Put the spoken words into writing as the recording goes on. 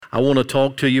I want to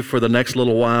talk to you for the next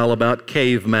little while about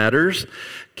cave matters.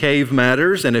 Cave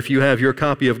matters, and if you have your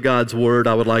copy of God's Word,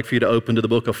 I would like for you to open to the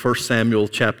book of 1 Samuel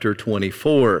chapter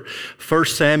 24. 1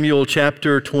 Samuel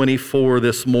chapter 24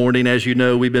 this morning. As you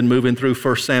know, we've been moving through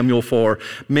 1 Samuel for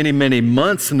many, many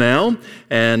months now,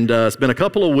 and it's been a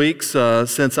couple of weeks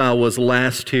since I was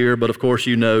last here, but of course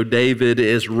you know David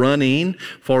is running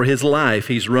for his life.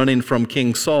 He's running from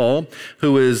King Saul,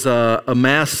 who has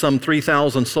amassed some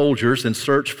 3,000 soldiers in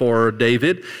search for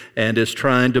David and is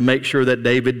trying to make sure that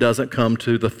David doesn't come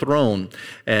to the throne.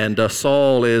 And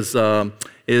Saul is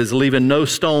leaving no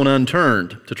stone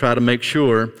unturned to try to make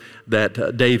sure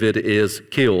that David is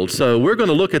killed. So we're going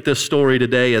to look at this story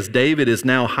today as David is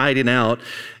now hiding out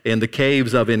in the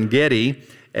caves of En-Gedi,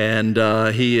 and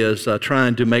he is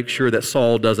trying to make sure that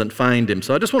Saul doesn't find him.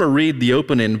 So I just want to read the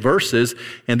opening verses,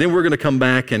 and then we're going to come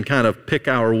back and kind of pick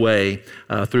our way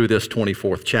through this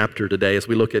 24th chapter today as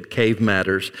we look at cave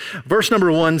matters. Verse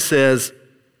number 1 says,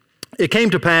 "It came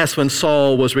to pass when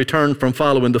Saul was returned from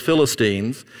following the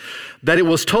Philistines, that it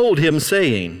was told him,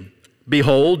 saying,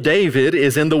 Behold, David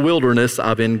is in the wilderness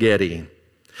of En-Gedi.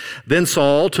 Then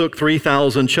Saul took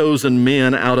 3,000 chosen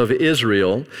men out of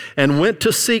Israel and went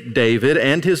to seek David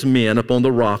and his men upon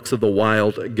the rocks of the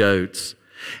wild goats.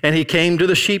 And he came to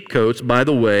the sheepcotes by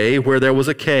the way where there was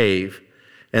a cave.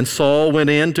 And Saul went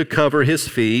in to cover his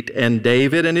feet, and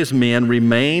David and his men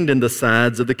remained in the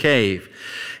sides of the cave.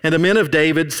 And the men of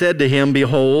David said to him,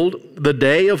 Behold, the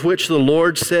day of which the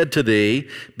Lord said to thee,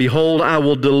 Behold, I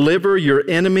will deliver your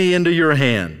enemy into your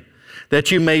hand,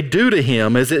 that you may do to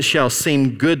him as it shall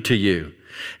seem good to you.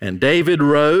 And David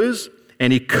rose,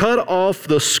 and he cut off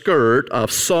the skirt of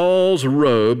Saul's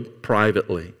robe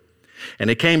privately.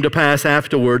 And it came to pass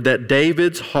afterward that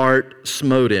David's heart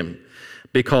smote him,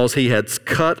 because he had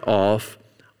cut off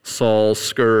Saul's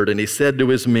skirt. And he said to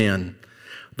his men,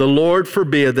 The Lord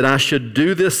forbid that I should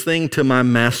do this thing to my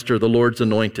master, the Lord's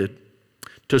anointed,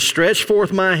 to stretch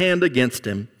forth my hand against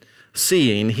him,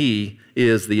 seeing he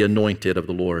is the anointed of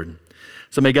the Lord."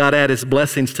 So may God add his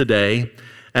blessings today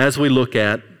as we look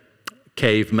at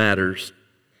cave matters.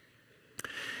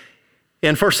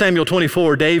 In 1 Samuel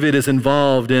 24, David is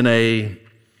involved in a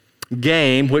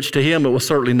game, which to him it was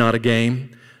certainly not a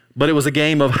game, but it was a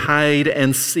game of hide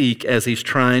and seek as he's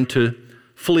trying to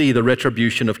flee the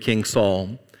retribution of King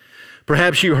Saul.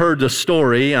 Perhaps you heard the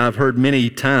story, I've heard many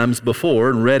times before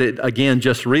and read it again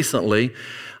just recently,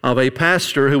 of a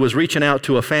pastor who was reaching out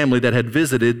to a family that had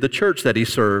visited the church that he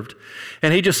served.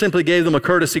 And he just simply gave them a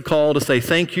courtesy call to say,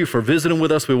 thank you for visiting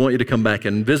with us. We want you to come back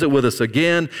and visit with us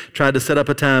again. Tried to set up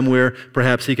a time where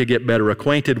perhaps he could get better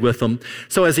acquainted with them.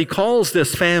 So as he calls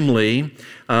this family,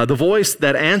 the voice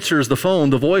that answers the phone,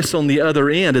 the voice on the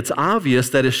other end, it's obvious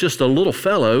that it's just a little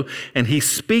fellow and he's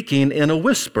speaking in a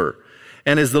whisper.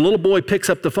 And as the little boy picks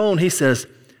up the phone, he says,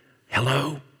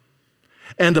 "Hello?"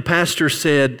 And the pastor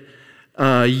said,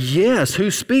 "Yes,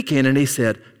 who's speaking?" And he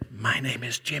said, "My name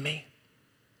is Jimmy."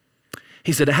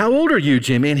 He said, "How old are you,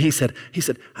 Jimmy?" And he said,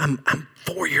 I'm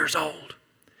 4 years old.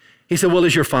 He said, "Well,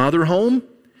 is your father home?"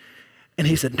 And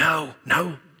he said, No,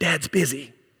 Dad's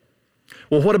busy."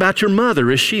 "Well, what about your mother?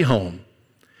 Is she home?"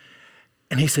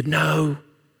 And he said, "No,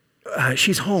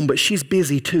 she's home, but she's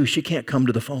busy too. She can't come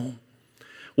to the phone."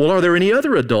 "Well, are there any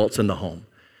other adults in the home?"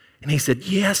 And he said,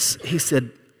 "Yes." He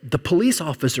said, "The police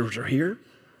officers are here."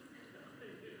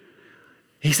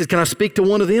 He said, "Can I speak to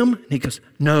one of them?" And he goes,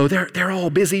 "No, they're all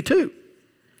busy too."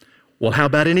 "Well, how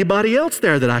about anybody else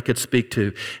there that I could speak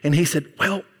to?" And he said,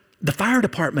 "Well, the fire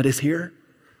department is here,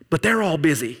 but they're all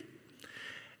busy."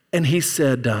 And he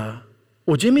said,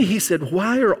 "Well, Jimmy," he said,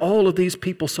 "why are all of these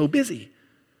people so busy?"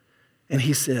 And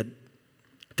he said,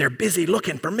 "They're busy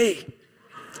looking for me."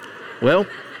 Well,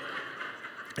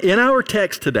 in our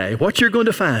text today, what you're going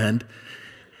to find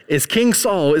is King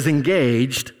Saul is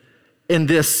engaged in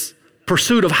this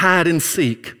pursuit of hide and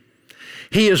seek.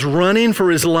 He is running for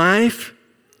his life.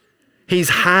 He's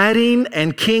hiding,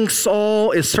 and King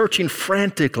Saul is searching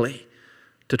frantically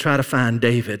to try to find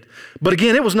David. But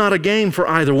again, it was not a game for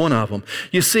either one of them.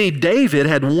 You see, David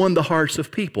had won the hearts of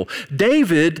people.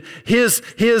 David, his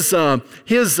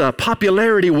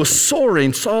popularity was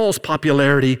soaring. Saul's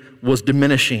popularity was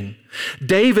diminishing.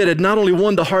 David had not only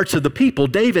won the hearts of the people,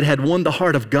 David had won the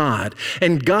heart of God.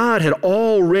 And God had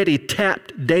already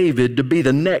tapped David to be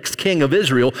the next king of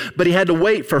Israel, but he had to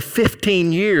wait for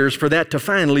 15 years for that to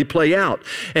finally play out.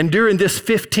 And during this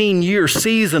 15-year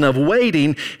season of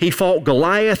waiting, he fought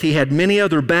Goliath, he had many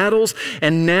other battles,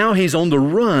 and now he's on the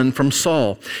run from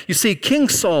Saul. You see, King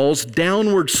Saul's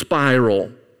downward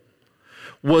spiral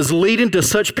was leading to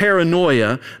such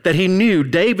paranoia that he knew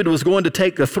David was going to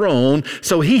take the throne,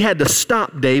 so he had to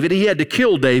stop David. He had to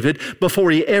kill David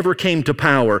before he ever came to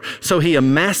power. So he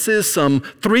amasses some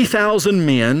 3,000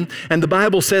 men, and the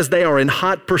Bible says they are in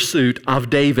hot pursuit of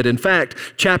David. In fact,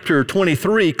 chapter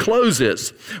 23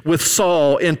 closes with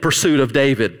Saul in pursuit of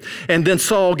David. And then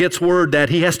Saul gets word that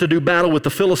he has to do battle with the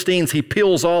Philistines. He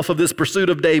peels off of this pursuit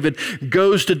of David,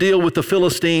 goes to deal with the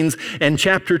Philistines, and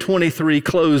chapter 23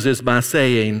 closes by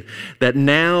saying that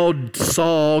now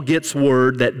Saul gets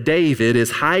word that David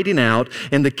is hiding out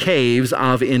in the caves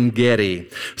of En-Gedi.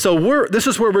 So this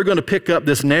is where we're going to pick up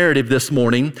this narrative this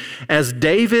morning, as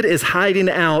David is hiding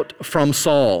out from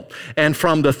Saul and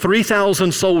from the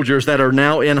 3,000 soldiers that are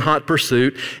now in hot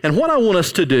pursuit. And what I want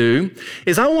us to do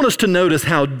is I want us to notice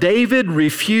how David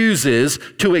refuses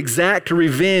to exact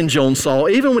revenge on Saul,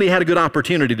 even when he had a good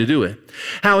opportunity to do it.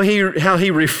 How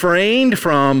he refrained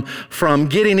from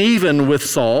getting even with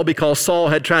Saul because Saul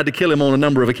had tried to kill him on a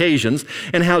number of occasions,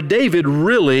 and how David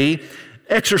really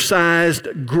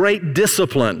exercised great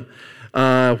discipline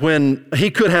when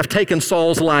he could have taken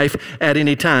Saul's life at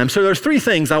any time. So there's three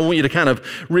things I want you to kind of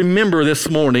remember this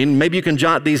morning. Maybe you can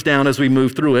jot these down as we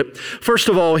move through it. First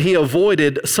of all, he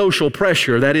avoided social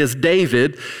pressure. That is,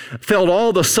 David felt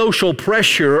all the social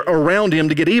pressure around him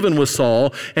to get even with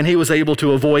Saul, and he was able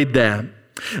to avoid that.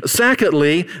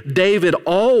 Secondly, David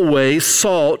always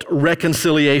sought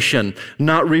reconciliation,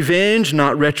 not revenge,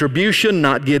 not retribution,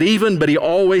 not get even, but he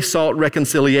always sought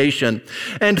reconciliation.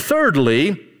 And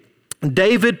thirdly,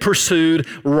 David pursued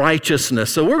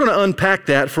righteousness. So we're going to unpack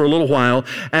that for a little while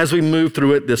as we move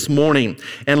through it this morning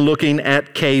and looking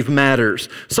at cave matters.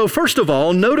 So first of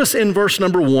all, notice in verse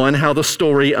number 1 how the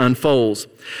story unfolds.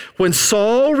 When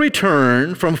Saul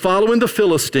returned from following the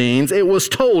Philistines, it was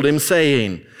told him,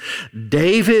 saying,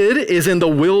 David is in the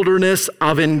wilderness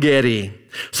of En-Gedi.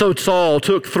 So Saul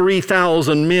took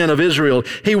 3,000 men of Israel.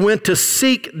 He went to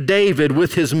seek David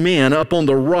with his men up on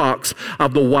the rocks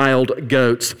of the wild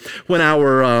goats. When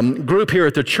our group here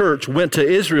at the church went to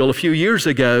Israel a few years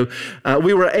ago,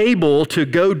 we were able to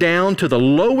go down to the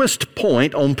lowest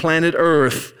point on planet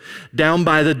Earth, down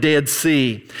by the Dead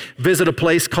Sea, visit a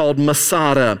place called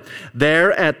Masada.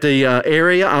 There at the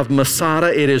area of Masada,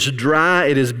 it is dry,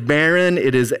 it is barren,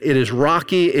 it is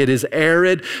rocky, it is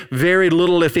arid, very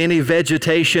little, if any,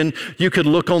 vegetation. You could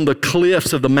look on the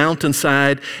cliffs of the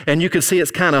mountainside and you could see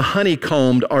it's kind of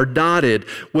honeycombed or dotted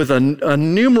with a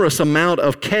numerous amount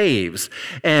of caves.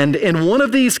 And in one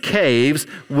of these caves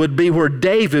would be where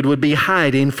David would be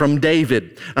hiding from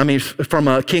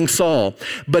King Saul.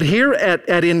 But here at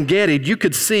En-Gedi, you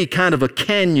could see kind of a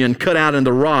canyon cut out in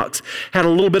the rocks, had a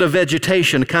little bit of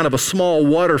vegetation, kind of a small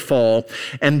waterfall,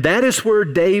 and that is where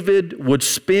David would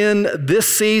spend this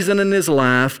season in his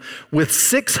life with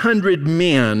 600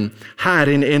 men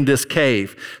hiding in this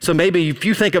cave. So maybe if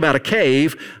you think about a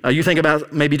cave, you think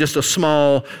about maybe just a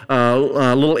small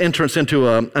little entrance into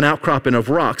an outcropping of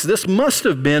rocks. This must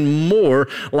have been more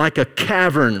like a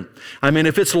cavern. I mean,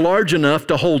 if it's large enough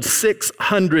to hold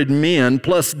 600 men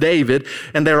plus David,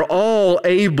 and they're all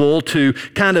able to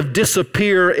kind of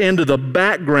disappear into the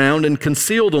background and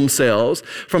conceal themselves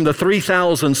from the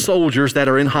 3,000 soldiers that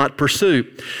are in hot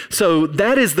pursuit. So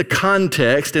that is the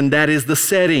context and that is the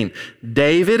setting.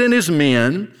 David and his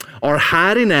men are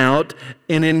hiding out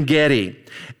in En-Gedi.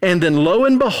 And then lo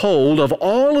and behold, of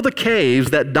all of the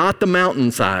caves that dot the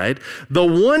mountainside, the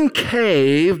one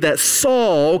cave that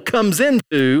Saul comes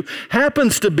into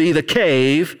happens to be the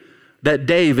cave that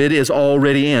David is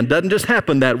already in. Doesn't just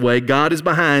happen that way. God is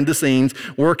behind the scenes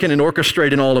working and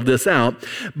orchestrating all of this out.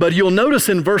 But you'll notice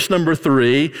in verse number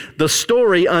 3, the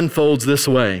story unfolds this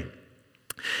way.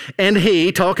 And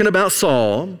he, talking about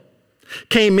Saul,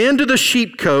 came into the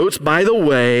sheepcotes by the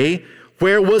way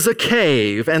where was a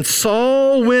cave, and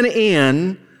Saul went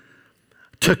in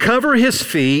to cover his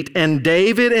feet, and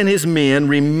David and his men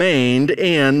remained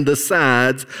in the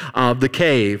sides of the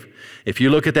cave. If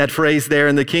you look at that phrase there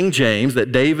in the King James,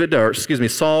 that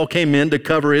Saul came in to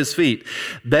cover his feet,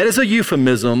 that is a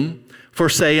euphemism for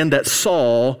saying that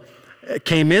Saul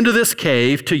came into this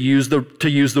cave to use the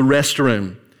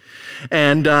restroom.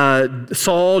 And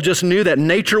Saul just knew that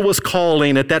nature was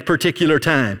calling at that particular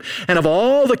time. And of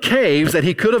all the caves that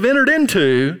he could have entered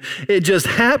into, it just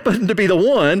happened to be the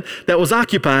one that was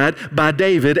occupied by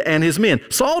David and his men.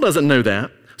 Saul doesn't know that.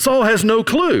 Saul has no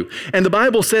clue. And the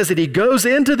Bible says that he goes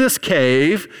into this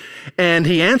cave and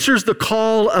he answers the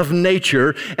call of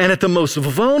nature. And at the most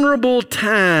vulnerable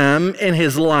time in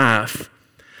his life,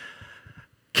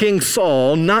 King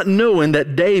Saul, not knowing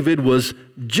that David was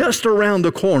just around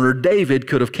the corner, David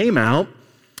could have came out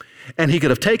and he could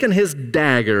have taken his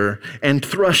dagger and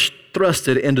thrust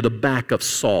it into the back of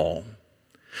Saul.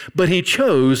 But he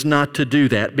chose not to do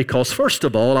that because, first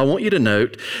of all, I want you to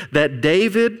note that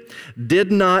David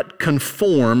did not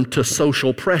conform to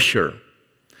social pressure.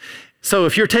 So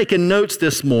if you're taking notes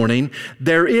this morning,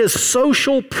 there is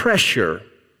social pressure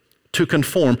to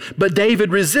conform, but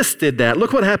David resisted that.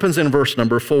 Look what happens in verse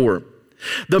number 4.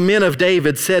 The men of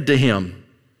David said to him,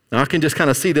 now I can just kind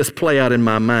of see this play out in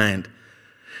my mind.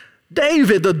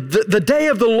 David, the day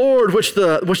of the Lord, which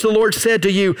the Lord said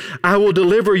to you, I will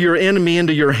deliver your enemy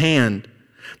into your hand,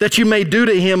 that you may do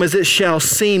to him as it shall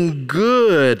seem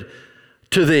good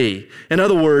to thee. In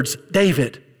other words,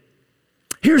 David,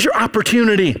 here's your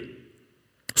opportunity.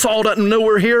 Saul doesn't know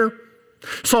we're here.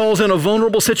 Saul's in a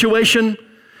vulnerable situation.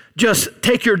 Just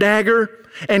take your dagger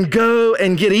and go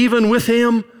and get even with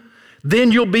him.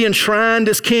 Then you'll be enshrined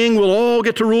as king. We'll all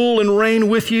get to rule and reign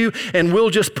with you, and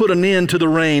we'll just put an end to the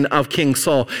reign of King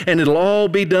Saul. And it'll all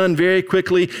be done very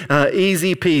quickly,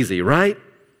 easy peasy, right?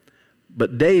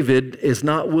 But David is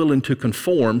not willing to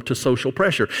conform to social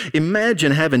pressure.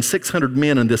 Imagine having 600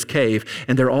 men in this cave,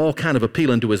 and they're all kind of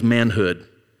appealing to his manhood.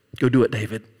 Go do it,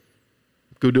 David.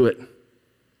 Go do it.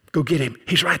 Go get him.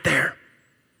 He's right there.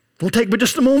 It'll take but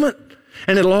just a moment,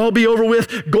 and it'll all be over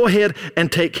with. Go ahead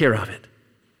and take care of it.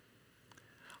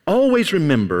 Always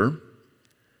remember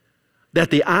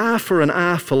that the eye for an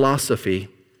eye philosophy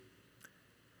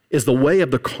is the way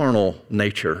of the carnal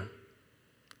nature,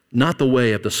 not the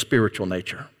way of the spiritual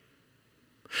nature.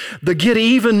 The get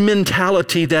even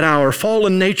mentality that our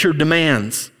fallen nature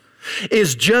demands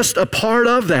is just a part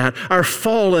of that, our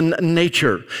fallen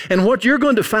nature. And what you're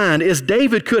going to find is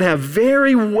David could have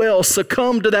very well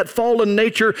succumbed to that fallen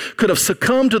nature, could have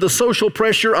succumbed to the social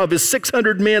pressure of his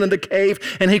 600 men in the cave,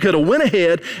 and he could have went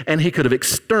ahead and he could have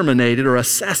exterminated or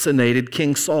assassinated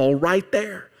King Saul right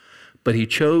there. But he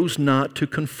chose not to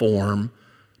conform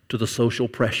to the social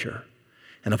pressure.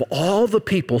 And of all the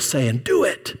people saying, do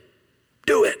it,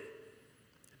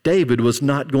 David was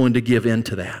not going to give in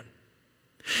to that.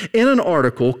 In an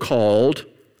article called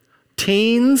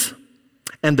Teens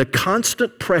and the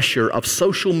Constant Pressure of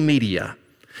Social Media,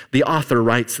 the author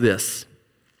writes this.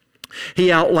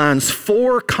 He outlines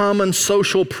 4 common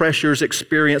social pressures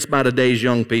experienced by today's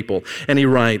young people. And he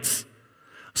writes,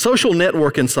 social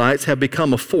networking sites have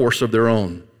become a force of their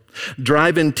own,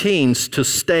 driving teens to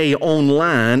stay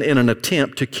online in an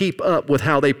attempt to keep up with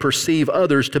how they perceive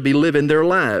others to be living their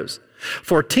lives.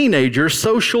 For teenagers,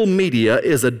 social media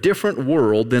is a different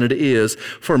world than it is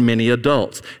for many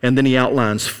adults. And then he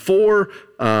outlines 4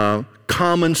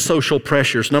 common social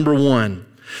pressures. Number 1,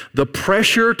 the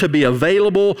pressure to be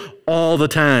available all the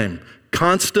time,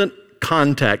 constant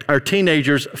contact. Our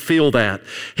teenagers feel that.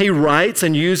 He writes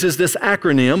and uses this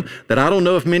acronym that I don't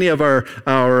know if many of our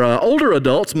older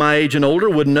adults, my age and older,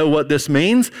 would know what this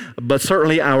means, but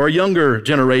certainly our younger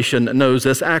generation knows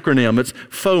this acronym. It's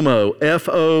FOMO,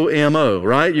 F-O-M-O,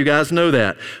 right? You guys know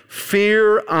that.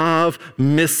 Fear of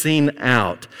missing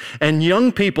out. And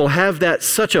young people have that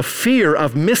such a fear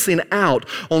of missing out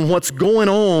on what's going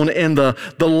on in the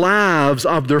lives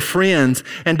of their friends,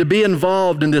 and to be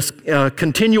involved in this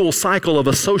continual cycle of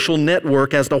a social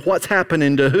network as to what's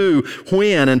happening to who,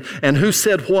 when, and who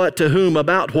said what to whom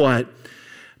about what,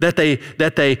 that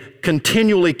they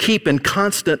continually keep in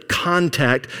constant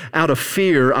contact out of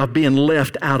fear of being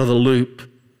left out of the loop.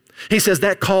 He says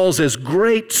that causes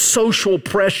great social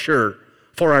pressure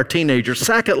for our teenagers.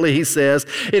 Secondly, he says,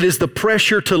 it is the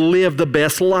pressure to live the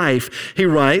best life. He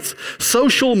writes,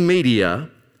 social media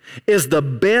is the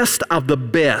best of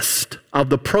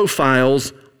the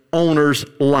profile's owner's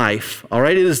life. All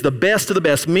right, it is the best of the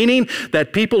best, meaning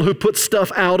that people who put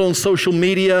stuff out on social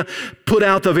media put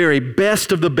out the very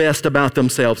best of the best about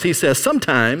themselves. He says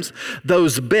sometimes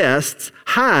those bests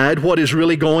hide what is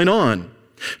really going on.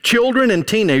 Children and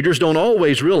teenagers don't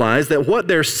always realize that what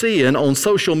they're seeing on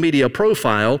social media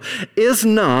profile is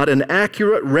not an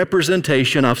accurate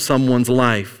representation of someone's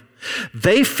life.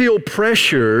 They feel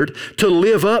pressured to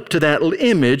live up to that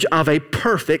image of a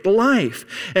perfect life.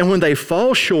 And when they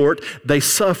fall short, they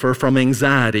suffer from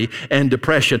anxiety and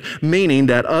depression, meaning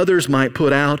that others might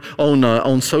put out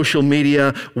on social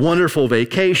media, wonderful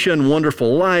vacation,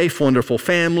 wonderful life, wonderful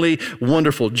family,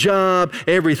 wonderful job.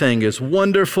 Everything is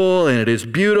wonderful and it is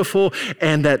beautiful.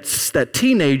 And that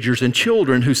teenagers and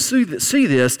children who see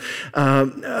this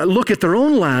look at their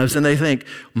own lives and they think,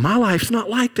 my life's not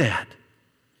like that.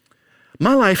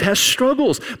 My life has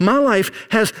struggles. My life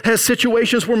has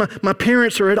situations where my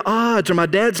parents are at odds, or my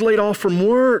dad's laid off from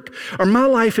work, or my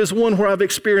life is one where I've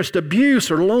experienced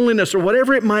abuse or loneliness or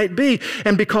whatever it might be.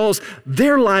 And because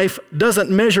their life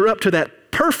doesn't measure up to that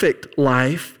perfect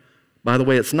life, By the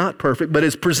way, it's not perfect, but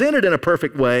it's presented in a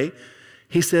perfect way.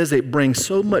 He says it brings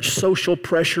so much social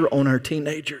pressure on our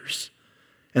teenagers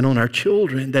and on our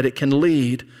children that it can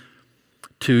lead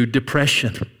to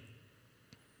depression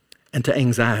and to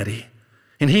anxiety.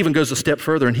 And he even goes a step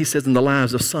further, and he says in the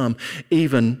lives of some,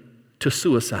 even to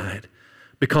suicide,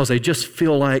 because they just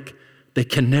feel like they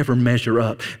can never measure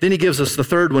up. Then he gives us the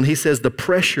third one. He says the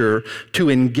pressure to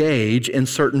engage in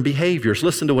certain behaviors.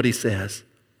 Listen to what he says.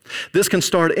 This can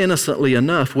start innocently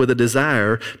enough with a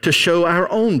desire to show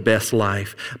our own best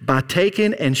life by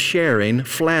taking and sharing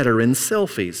flattering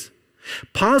selfies.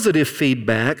 Positive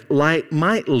feedback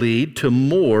might lead to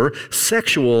more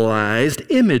sexualized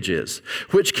images,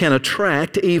 which can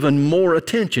attract even more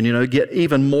attention, get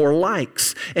even more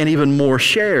likes and even more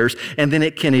shares, and then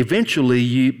it can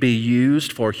eventually be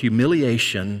used for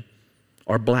humiliation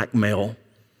or blackmail,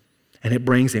 and it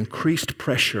brings increased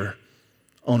pressure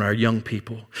on our young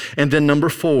people. And then number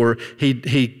 4,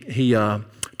 he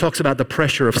talks about the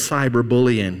pressure of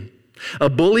cyberbullying.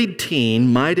 A bullied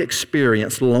teen might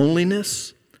experience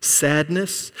loneliness,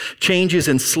 sadness, changes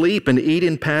in sleep and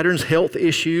eating patterns, health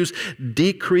issues,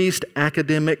 decreased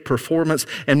academic performance,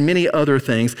 and many other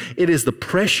things. It is the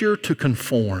pressure to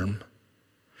conform.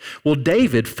 Well,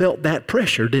 David felt that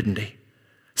pressure, didn't he?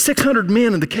 600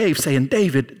 men in the cave saying,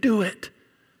 David, do it.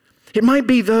 It might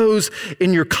be those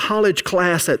in your college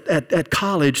class at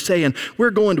college saying, we're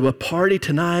going to a party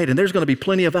tonight and there's going to be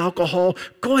plenty of alcohol.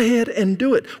 Go ahead and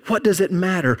do it. What does it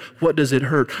matter? What does it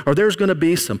hurt? Or there's going to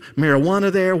be some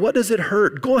marijuana there. What does it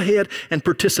hurt? Go ahead and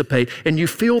participate. And you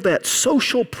feel that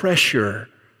social pressure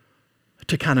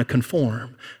to kind of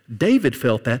conform. David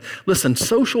felt that. Listen,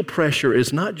 social pressure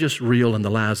is not just real in the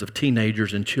lives of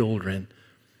teenagers and children.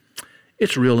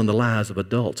 It's real in the lives of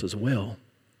adults as well.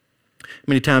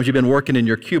 Many times you've been working in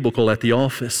your cubicle at the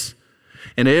office,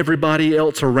 and everybody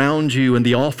else around you in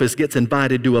the office gets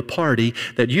invited to a party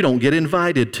that you don't get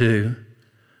invited to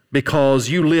because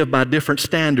you live by different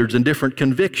standards and different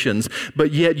convictions,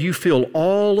 but yet you feel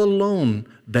all alone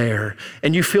there,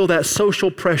 and you feel that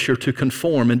social pressure to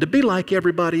conform and to be like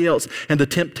everybody else, and the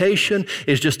temptation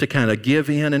is just to kind of give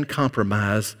in and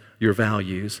compromise your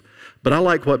values. But I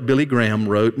like what Billy Graham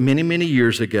wrote many, many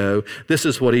years ago. This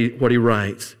is what he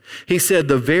writes. He said,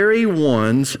 the very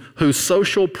ones whose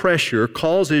social pressure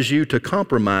causes you to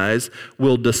compromise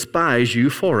will despise you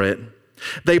for it.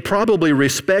 They probably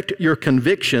respect your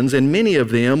convictions, and many of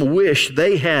them wish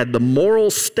they had the moral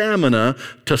stamina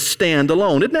to stand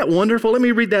alone. Isn't that wonderful? Let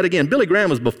me read that again. Billy Graham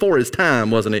was before his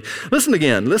time, wasn't he? Listen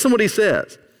again. Listen what he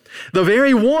says. The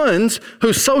very ones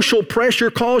whose social pressure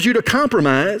calls you to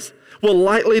compromise will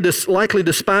likely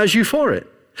despise you for it.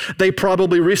 They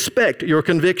probably respect your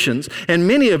convictions, and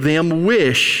many of them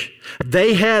wish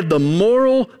they had the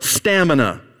moral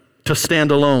stamina to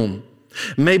stand alone.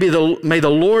 May the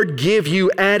Lord give you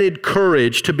added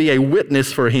courage to be a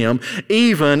witness for Him,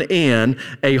 even in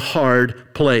a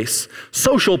hard place.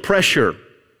 Social pressure,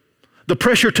 the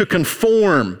pressure to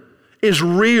conform, is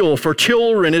real for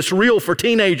children, it's real for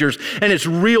teenagers, and it's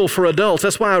real for adults.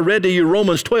 That's why I read to you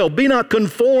Romans 12. Be not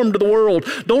conformed to the world.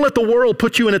 Don't let the world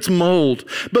put you in its mold,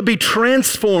 but be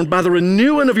transformed by the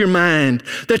renewing of your mind,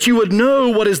 that you would know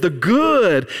what is the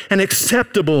good and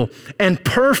acceptable and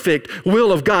perfect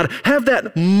will of God. Have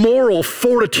that moral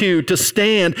fortitude to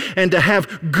stand and to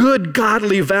have good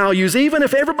godly values. Even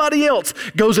if everybody else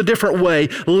goes a different way,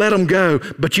 let them go,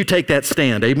 but you take that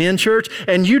stand. Amen, church?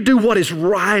 And you do what is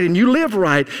right, and you live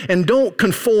right, and don't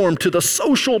conform to the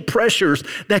social pressures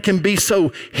that can be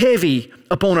so heavy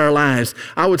upon our lives.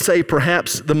 I would say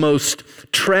perhaps the most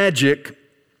tragic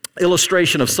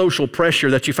illustration of social pressure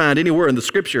that you find anywhere in the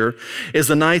scripture is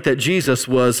the night that Jesus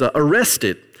was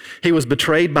arrested. He was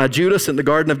betrayed by Judas in the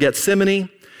Garden of Gethsemane.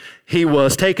 He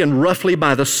was taken roughly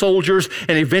by the soldiers,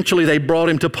 and eventually they brought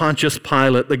him to Pontius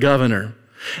Pilate, the governor.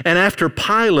 And after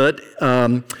Pilate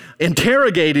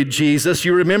interrogated Jesus,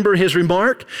 you remember his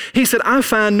remark? He said, I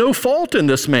find no fault in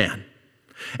this man.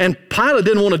 And Pilate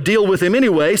didn't want to deal with him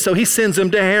anyway, so he sends him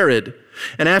to Herod.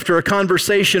 And after a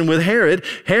conversation with Herod,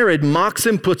 Herod mocks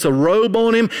him, puts a robe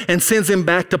on him, and sends him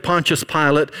back to Pontius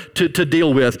Pilate to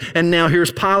deal with. And now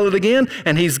here's Pilate again,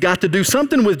 and he's got to do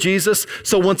something with Jesus.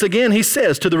 So once again, he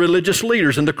says to the religious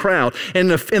leaders and the crowd, in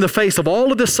the face of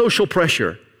all of this social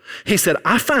pressure, he said,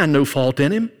 I find no fault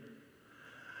in him,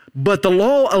 but the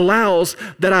law allows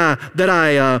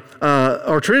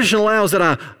or tradition allows that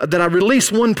I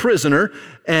release one prisoner,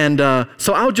 and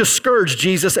so I'll just scourge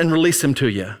Jesus and release him to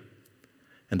you.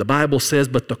 And the Bible says,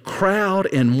 but the crowd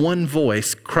in one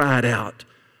voice cried out,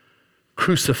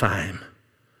 crucify him,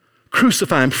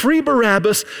 crucify him, free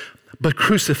Barabbas, but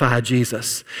crucify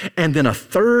Jesus. And then a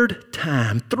third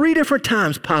time, 3 different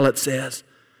times, Pilate says,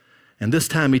 and this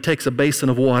time he takes a basin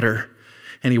of water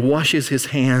and he washes his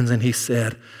hands and he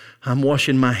said, I'm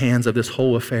washing my hands of this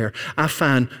whole affair. I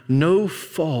find no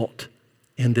fault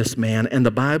in this man. And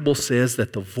the Bible says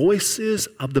that the voices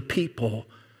of the people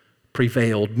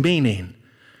prevailed, meaning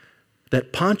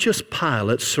that Pontius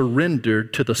Pilate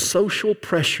surrendered to the social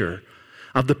pressure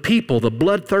of the people, the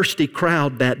bloodthirsty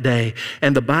crowd that day.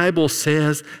 And the Bible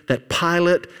says that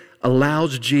Pilate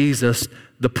allows Jesus,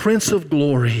 the Prince of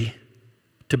Glory,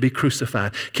 to be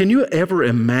crucified. Can you ever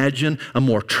imagine a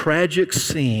more tragic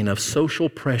scene of social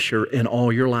pressure in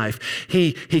all your life?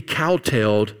 He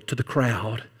kowtowed to the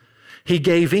crowd. He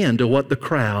gave in to what the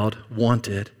crowd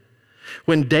wanted.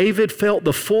 When David felt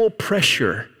the full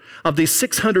pressure of these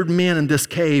 600 men in this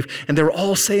cave, and they were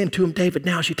all saying to him, David,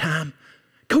 now's your time.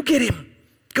 Go get him.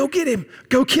 Go get him.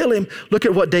 Go kill him. Look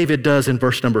at what David does in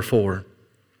verse number 4.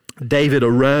 David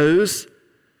arose.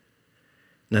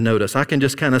 Now notice, I can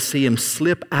just kind of see him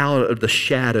slip out of the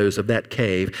shadows of that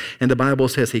cave. And the Bible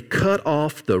says he cut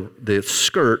off the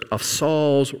skirt of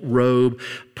Saul's robe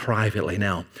privately.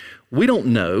 Now, we don't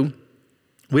know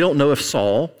if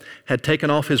Saul had taken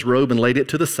off his robe and laid it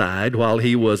to the side while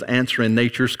he was answering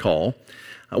nature's call.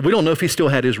 We don't know if he still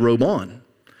had his robe on.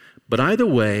 But either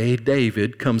way,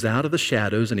 David comes out of the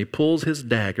shadows and he pulls his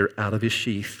dagger out of his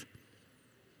sheath.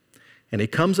 And he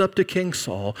comes up to King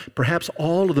Saul. Perhaps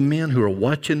all of the men who are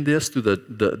watching this through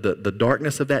the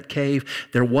darkness of that cave,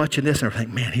 they're watching this and they're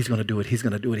thinking, man, he's going to do it, he's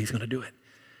going to do it, he's going to do it.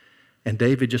 And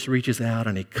David just reaches out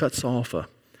and he cuts off a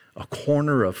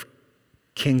corner of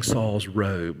King Saul's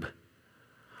robe.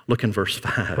 Look in verse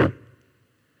 5.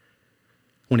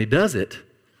 When he does it,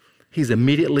 he's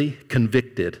immediately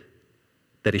convicted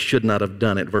that he should not have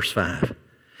done it. Verse 5.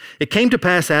 It came to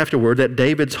pass afterward that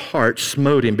David's heart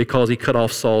smote him because he cut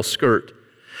off Saul's skirt.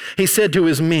 He said to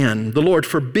his men, the Lord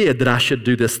forbid that I should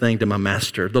do this thing to my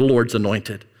master, the Lord's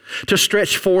anointed, to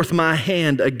stretch forth my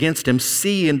hand against him,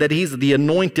 seeing that he's the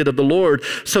anointed of the Lord.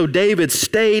 So David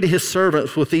stayed his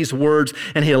servants with these words,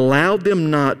 and he allowed them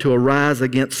not to arise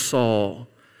against Saul.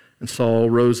 And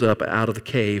Saul rose up out of the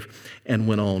cave and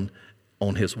went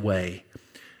on his way.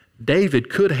 David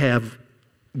could have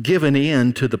given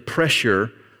in to the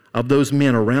pressure of those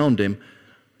men around him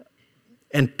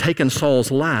and taken Saul's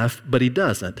life, but he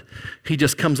doesn't. He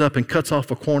just comes up and cuts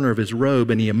off a corner of his robe,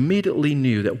 and he immediately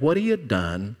knew that what he had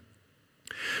done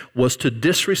was to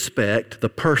disrespect the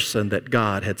person that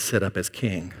God had set up as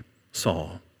king,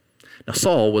 Saul. Now,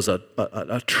 Saul was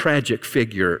a tragic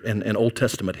figure in Old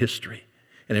Testament history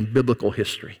and in biblical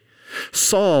history.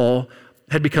 Saul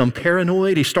had become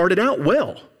paranoid. He started out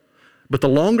well. But the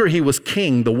longer he was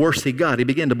king, the worse he got. He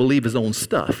began to believe his own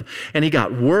stuff. And he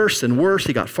got worse and worse.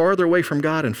 He got farther away from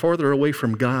God and farther away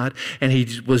from God. And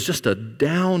he was just a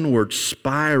downward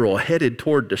spiral headed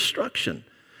toward destruction,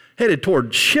 headed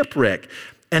toward shipwreck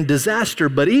and disaster.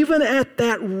 But even at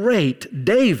that rate,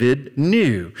 David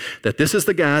knew that this is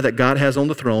the guy that God has on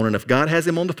the throne. And if God has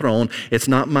him on the throne, it's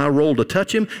not my role to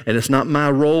touch him, and it's not my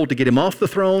role to get him off the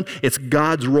throne. It's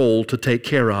God's role to take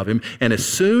care of him. And as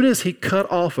soon as he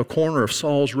cut off a corner of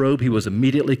Saul's robe, he was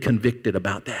immediately convicted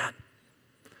about that.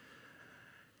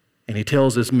 And he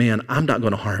tells his men, I'm not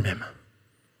going to harm him.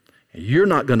 You're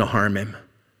not going to harm him.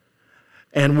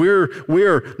 And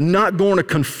we're not going to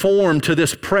conform to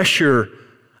this pressure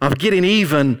of getting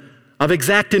even, of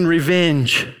exacting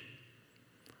revenge.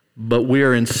 But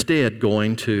we're instead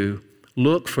going to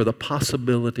look for the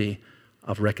possibility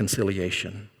of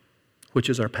reconciliation,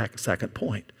 which is our second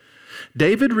point.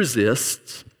 David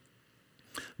resists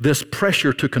this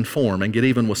pressure to conform and get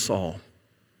even with Saul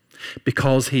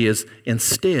because he is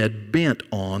instead bent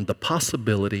on the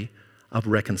possibility of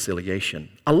reconciliation.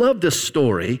 I love this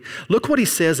story. Look what he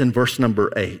says in verse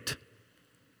number 8.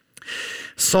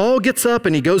 Saul gets up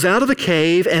and he goes out of the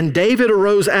cave, and David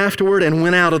arose afterward and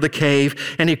went out of the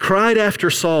cave, and he cried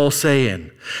after Saul, saying,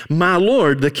 My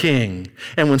Lord the king.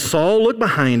 And when Saul looked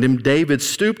behind him, David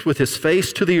stooped with his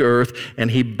face to the earth,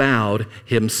 and he bowed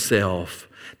himself.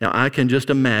 Now I can just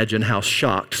imagine how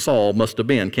shocked Saul must have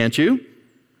been, can't you?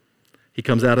 He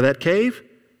comes out of that cave,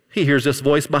 he hears this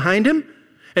voice behind him.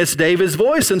 It's David's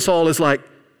voice, and Saul is like,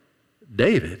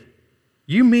 David,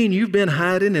 you mean you've been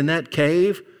hiding in that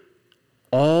cave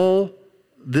all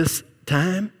this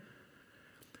time?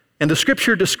 And the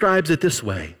scripture describes it this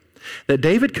way, that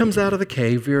David comes out of the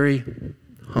cave very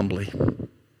humbly. The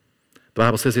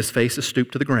Bible says his face is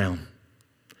stooped to the ground,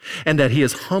 and that he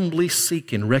is humbly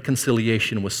seeking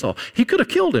reconciliation with Saul. He could have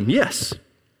killed him, yes,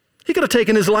 He could have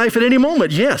taken his life at any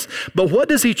moment, yes. But what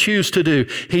does he choose to do?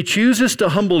 He chooses to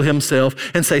humble himself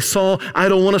and say, Saul, I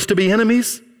don't want us to be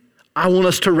enemies. I want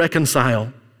us to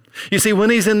reconcile. You see, when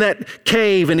he's in that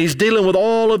cave and he's dealing with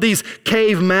all of these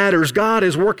cave matters, God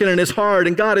is working in his heart,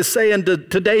 and God is saying to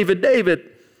David, David,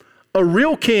 a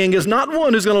real king is not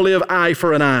one who's going to live eye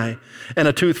for an eye and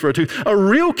a tooth for a tooth. A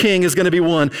real king is going to be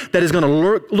one that is going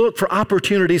to look for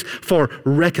opportunities for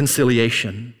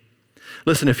reconciliation.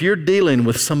 Listen, if you're dealing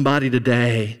with somebody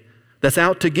today that's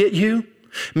out to get you,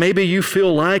 maybe you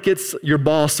feel like it's your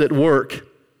boss at work,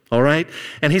 all right?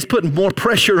 And he's putting more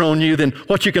pressure on you than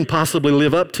what you can possibly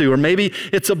live up to. Or maybe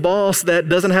it's a boss that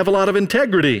doesn't have a lot of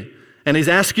integrity, and he's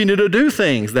asking you to do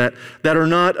things that are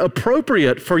not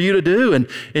appropriate for you to do, and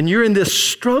you're in this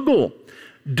struggle.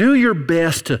 Do your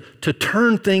best to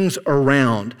turn things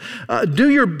around.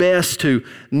 Do your best to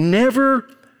never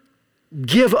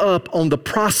give up on the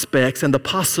prospects and the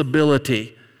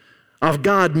possibility of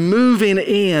God moving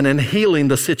in and healing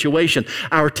the situation.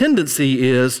 Our tendency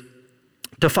is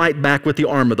to fight back with the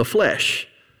arm of the flesh.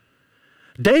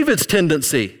 David's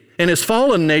tendency in his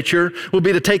fallen nature would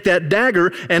be to take that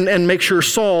dagger and make sure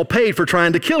Saul paid for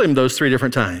trying to kill him those 3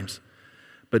 different times.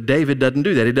 But David doesn't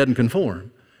do that. He doesn't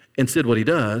conform. Instead, what he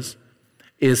does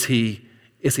is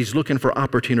he's looking for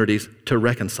opportunities to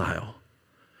reconcile.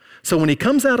 So when he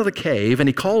comes out of the cave and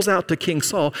he calls out to King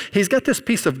Saul, he's got this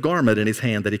piece of garment in his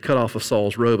hand that he cut off of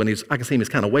Saul's robe, and I can see him, he's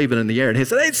kind of waving in the air, and he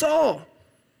said, hey, Saul,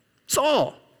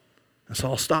 Saul. And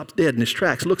Saul stops dead in his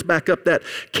tracks, looks back up that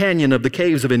canyon of the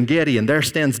caves of En-Gedi, and there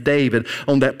stands David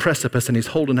on that precipice, and he's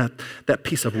holding that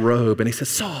piece of robe, and he says,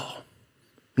 Saul.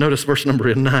 Notice verse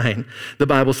number 9. The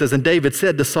Bible says, and David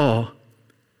said to Saul,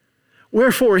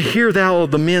 wherefore hear thou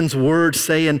the men's words,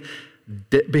 saying,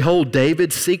 behold,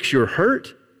 David seeks your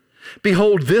hurt?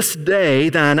 Behold, this day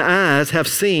thine eyes have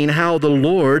seen how the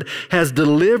Lord has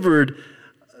delivered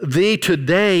thee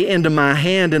today into my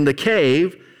hand in the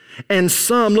cave. And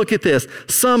some, look at this,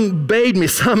 some bade me,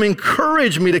 some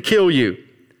encouraged me to kill you.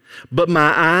 But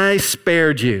my eye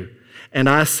spared you. And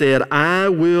I said, I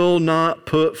will not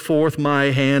put forth my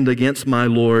hand against my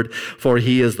Lord, for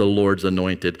he is the Lord's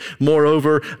anointed.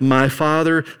 Moreover, my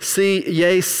father, see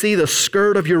the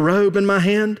skirt of your robe in my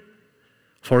hand?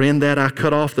 For in that I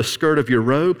cut off the skirt of your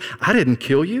robe. I didn't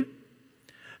kill you.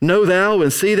 Know thou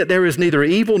and see that there is neither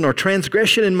evil nor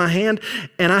transgression in my hand,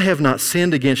 and I have not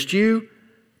sinned against you,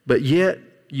 but yet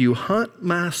you hunt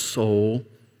my soul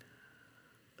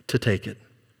to take it.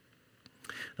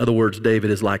 In other words, David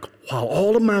is like, while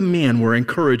all of my men were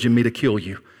encouraging me to kill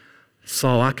you,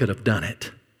 Saul, I could have done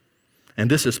it. And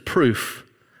this is proof,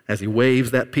 as he waves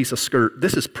that piece of skirt,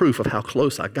 this is proof of how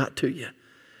close I got to you.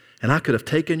 And I could have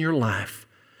taken your life,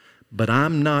 but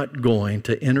I'm not going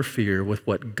to interfere with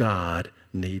what God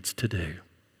needs to do.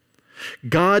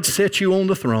 God set you on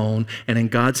the throne, and in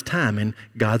God's timing,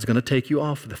 God's going to take you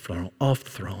off the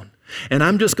throne. And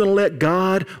I'm just going to let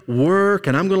God work,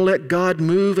 and I'm going to let God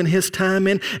move in his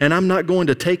timing, and I'm not going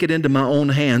to take it into my own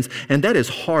hands. And that is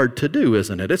hard to do,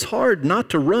 isn't it? It's hard not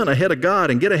to run ahead of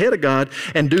God and get ahead of God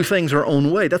and do things our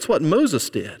own way. That's what Moses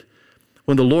did.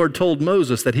 When the Lord told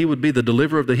Moses that he would be the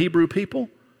deliverer of the Hebrew people,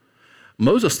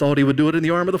 Moses thought he would do it in the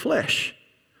arm of the flesh.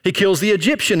 He kills the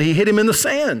Egyptian. He hit him in the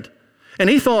sand. And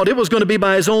he thought it was going to be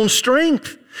by his own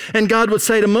strength. And God would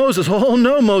say to Moses, oh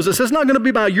no, Moses, it's not going to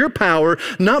be by your power,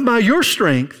 not by your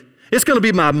strength. It's going to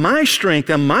be by my strength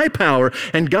and my power.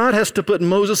 And God has to put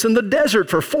Moses in the desert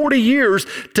for 40 years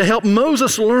to help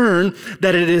Moses learn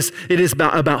that it is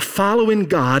about following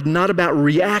God, not about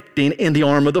reacting in the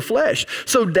arm of the flesh.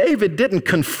 So David didn't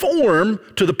conform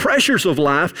to the pressures of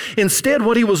life. Instead,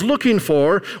 what he was looking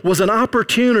for was an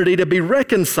opportunity to be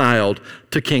reconciled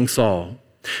to King Saul.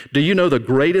 Do you know the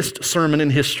greatest sermon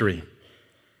in history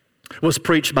was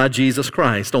preached by Jesus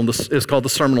Christ? It's called the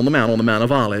Sermon on the Mount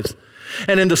of Olives.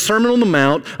 And in the Sermon on the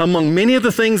Mount, among many of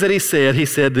the things that he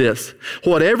said this,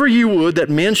 whatever you would that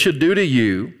men should do to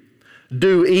you,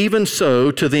 do even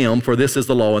so to them, for this is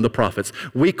the law and the prophets.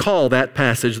 We call that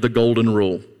passage the Golden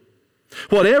Rule.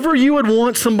 Whatever you would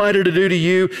want somebody to do to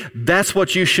you, that's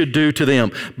what you should do to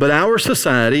them. But our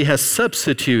society has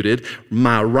substituted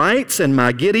my rights and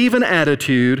my get-even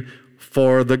attitude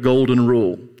for the Golden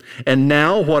Rule. And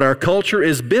now what our culture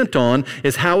is bent on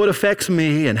is how it affects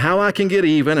me and how I can get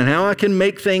even and how I can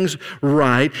make things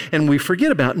right. And we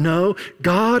forget about, no,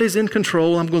 God is in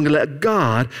control. I'm going to let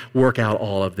God work out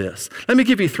all of this. Let me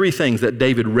give you 3 things that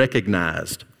David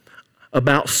recognized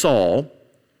about Saul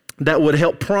that would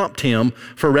help prompt him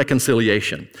for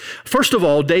reconciliation. First of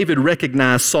all, David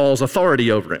recognized Saul's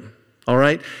authority over him, all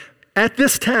right? At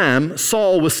this time,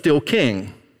 Saul was still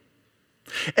king.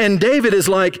 And David is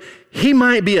like, he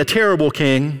might be a terrible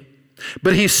king,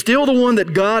 but he's still the one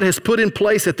that God has put in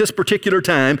place at this particular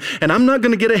time. And I'm not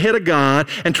going to get ahead of God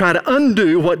and try to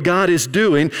undo what God is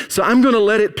doing. So I'm going to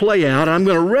let it play out. I'm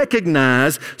going to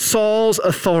recognize Saul's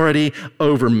authority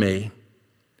over me.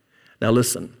 Now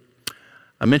listen,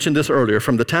 I mentioned this earlier.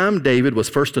 From the time David was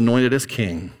first anointed as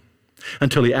king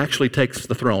until he actually takes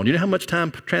the throne, you know how much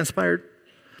time transpired?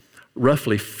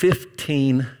 Roughly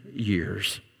 15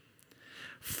 years.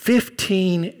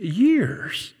 15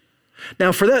 years.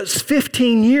 Now, for those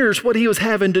 15 years, what he was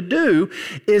having to do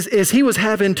is he was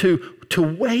having to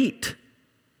wait.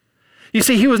 You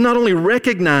see, he was not only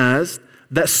recognized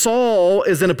that Saul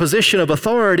is in a position of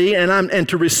authority and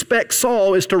to respect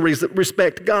Saul is to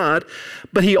respect God,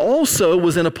 but he also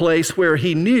was in a place where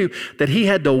he knew that he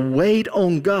had to wait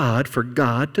on God for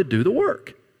God to do the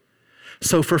work.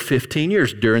 So for 15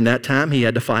 years, during that time, he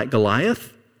had to fight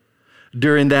Goliath.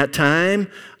 During that time,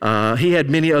 he had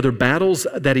many other battles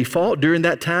that he fought. During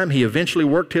that time, he eventually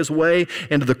worked his way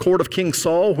into the court of King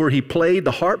Saul, where he played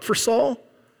the harp for Saul,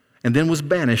 and then was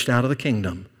banished out of the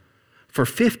kingdom. For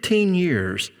 15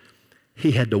 years,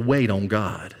 he had to wait on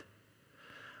God.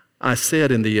 I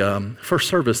said in the first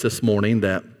service this morning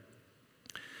that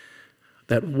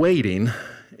waiting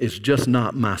is just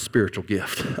not my spiritual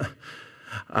gift.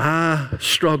 I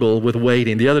struggle with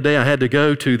waiting. The other day I had to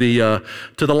go to the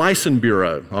license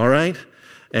bureau, all right?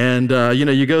 And,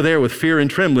 you go there with fear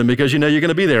and trembling because you know you're going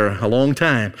to be there a long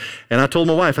time. And I told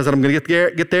my wife, I said, I'm going to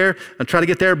get there and try to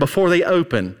get there before they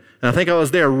open. And I think I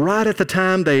was there right at the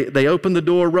time they opened the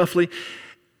door roughly.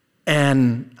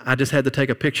 And I just had to take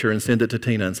a picture and send it to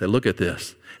Tina and say, look at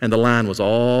this. And the line was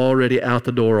already out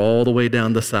the door all the way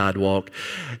down the sidewalk.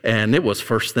 And it was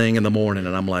first thing in the morning.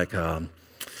 And I'm like,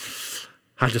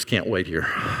 I just can't wait here.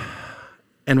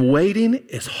 And waiting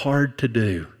is hard to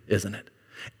do, isn't it?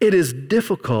 It is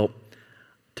difficult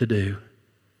to do.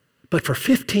 But for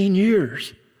 15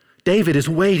 years, David is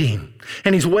waiting,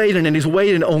 and he's waiting, and he's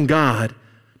waiting on God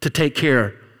to take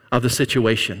care of the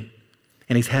situation.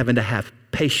 And he's having to have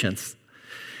patience.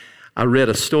 I read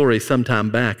a story sometime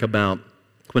back about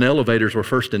when elevators were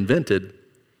first invented,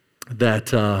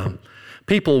 that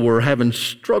people were having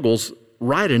struggles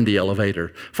right in the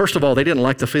elevator. First of all, they didn't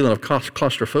like the feeling of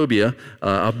claustrophobia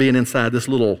of being inside this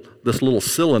little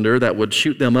cylinder that would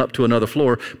shoot them up to another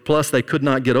floor. Plus, they could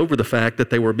not get over the fact that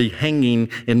they were be hanging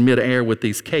in midair with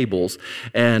these cables,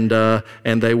 and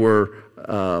they were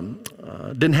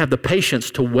didn't have the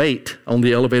patience to wait on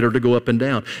the elevator to go up and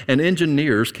down. And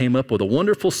engineers came up with a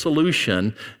wonderful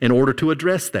solution in order to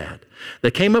address that.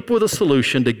 They came up with a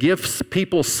solution to give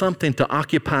people something to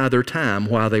occupy their time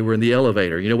while they were in the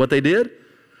elevator. You know what they did?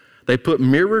 They put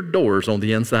mirrored doors on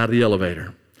the inside of the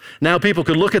elevator. Now people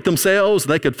could look at themselves,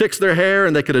 they could fix their hair,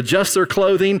 and they could adjust their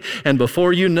clothing, and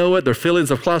before you know it, their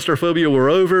feelings of claustrophobia were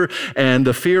over, and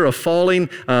the fear of falling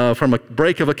from a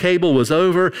break of a cable was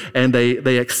over, and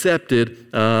they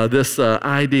accepted this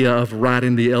idea of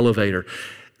riding the elevator.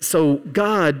 So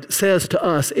God says to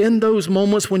us, in those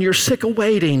moments when you're sick of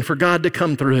waiting for God to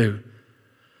come through,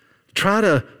 try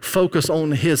to focus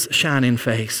on His shining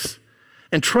face.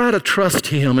 And try to trust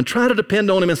Him and try to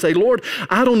depend on Him and say, Lord,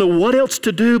 I don't know what else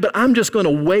to do, but I'm just going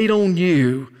to wait on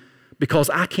You because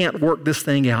I can't work this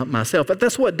thing out myself. But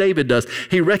that's what David does.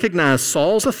 He recognized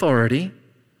Saul's authority.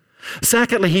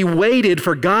 Secondly, he waited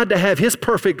for God to have His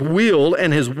perfect will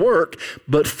and His work.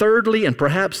 But thirdly, and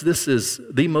perhaps this is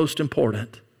the most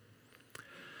important,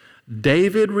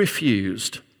 David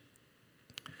refused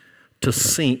to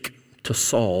sink to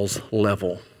Saul's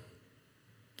level.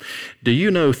 Do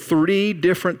you know 3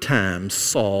 different times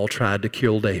Saul tried to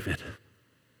kill David?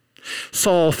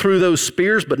 Saul threw those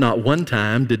spears, but not one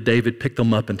time did David pick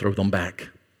them up and throw them back.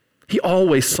 He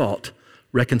always sought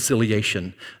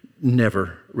reconciliation,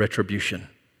 never retribution.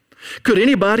 Could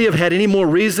anybody have had any more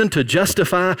reason to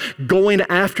justify going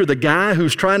after the guy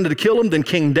who's trying to kill him than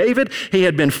King David? He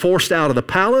had been forced out of the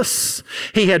palace.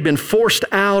 He had been forced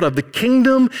out of the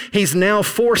kingdom. He's now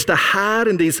forced to hide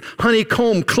in these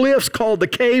honeycomb cliffs called the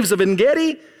Caves of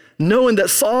En-Gedi, knowing that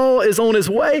Saul is on his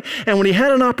way. And when he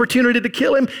had an opportunity to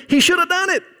kill him, he should have done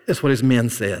it. That's what his men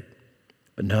said.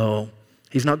 But no,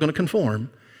 he's not going to conform.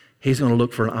 He's going to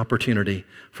look for an opportunity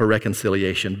for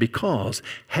reconciliation, because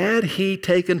had he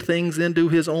taken things into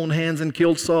his own hands and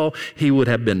killed Saul, he would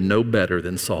have been no better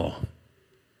than Saul.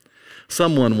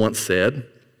 Someone once said,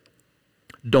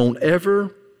 don't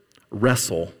ever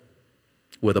wrestle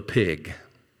with a pig,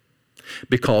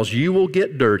 because you will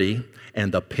get dirty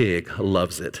and the pig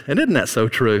loves it. And isn't that so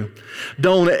true?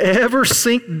 Don't ever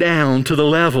sink down to the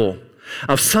level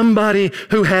of somebody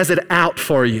who has it out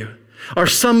for you. or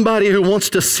somebody who wants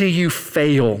to see you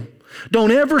fail.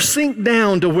 Don't ever sink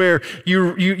down to where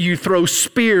you throw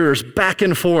spears back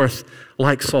and forth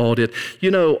like Saul did.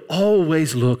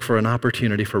 Always look for an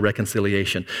opportunity for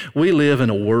reconciliation. We live in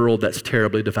a world that's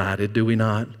terribly divided, do we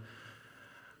not?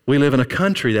 We live in a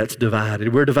country that's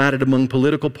divided. We're divided among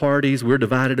political parties. We're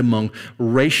divided among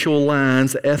racial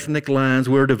lines, ethnic lines.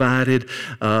 We're divided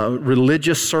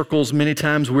religious circles. Many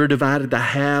times we're divided, the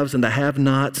haves and the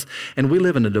have-nots. And we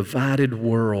live in a divided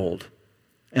world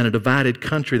and a divided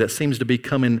country that seems to be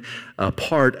coming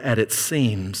apart at its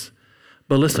seams.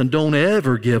 But listen, don't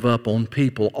ever give up on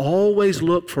people. Always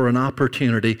look for an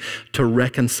opportunity to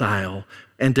reconcile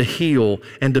and to heal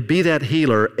and to be that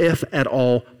healer if at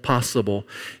all possible.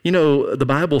 The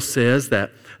Bible says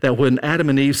that when Adam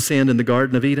and Eve sinned in the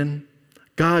Garden of Eden,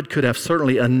 God could have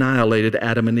certainly annihilated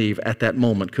Adam and Eve at that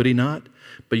moment, could he not?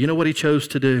 But you know what he chose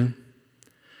to do?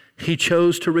 He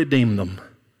chose to redeem them.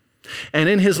 And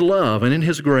in his love and in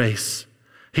his grace,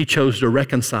 he chose to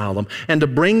reconcile them and to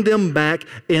bring them back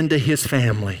into his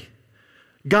family.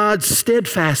 God's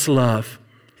steadfast love,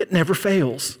 it never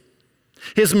fails.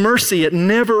 His mercy, it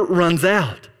never runs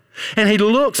out. And he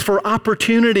looks for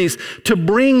opportunities to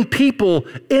bring people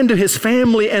into his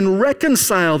family and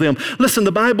reconcile them. Listen,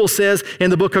 the Bible says in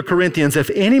the book of Corinthians, if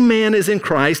any man is in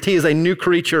Christ, he is a new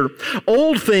creature.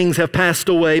 Old things have passed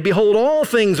away. Behold, all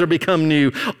things are become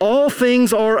new. All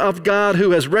things are of God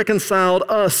who has reconciled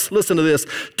us, listen to this,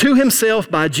 to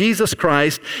himself by Jesus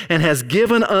Christ and has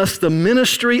given us the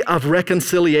ministry of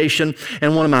reconciliation.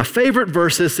 And one of my favorite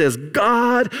verses says,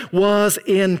 God was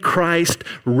in Christ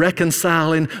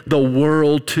reconciling the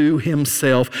world to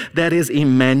himself. That is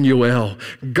Emmanuel.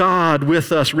 God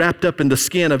with us, wrapped up in the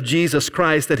skin of Jesus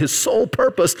Christ, that his sole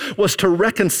purpose was to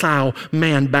reconcile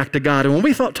man back to God. And when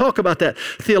we talk about that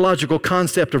theological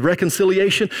concept of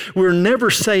reconciliation, we're never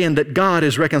saying that God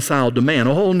is reconciled to man.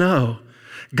 Oh no.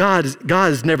 God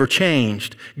has never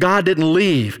changed. God didn't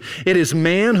leave. It is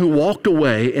man who walked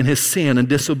away in his sin and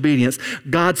disobedience.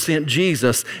 God sent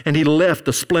Jesus, and he left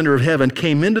the splendor of heaven,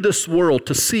 came into this world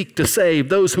to seek to save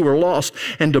those who were lost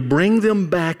and to bring them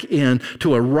back in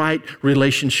to a right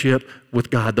relationship with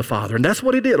God the Father. And that's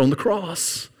what he did on the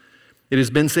cross. It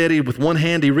has been said, with one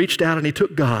hand he reached out and he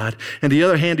took God, and the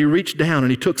other hand he reached down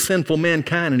and he took sinful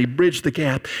mankind and he bridged the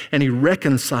gap and he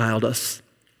reconciled us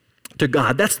to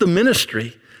God. That's the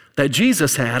ministry that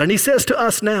Jesus had. And he says to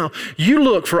us now, you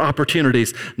look for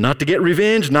opportunities, not to get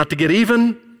revenge, not to get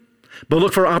even, but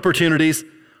look for opportunities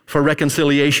for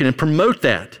reconciliation and promote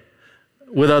that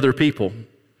with other people.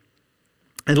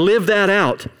 And live that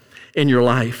out in your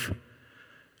life.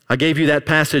 I gave you that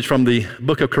passage from the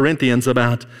book of Corinthians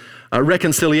about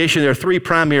reconciliation. There are three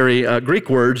primary Greek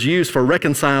words used for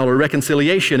reconcile or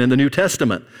reconciliation in the New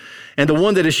Testament. And the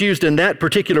one that is used in that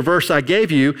particular verse I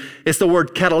gave you is the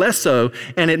word katalesso,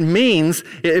 and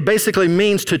it basically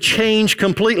means to change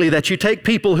completely, that you take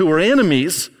people who are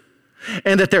enemies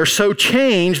and that they're so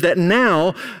changed that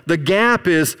now the gap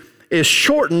is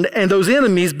shortened and those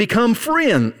enemies become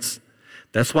friends.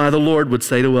 That's why the Lord would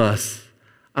say to us,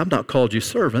 I've not called you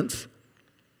servants,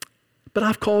 but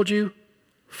I've called you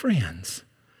friends.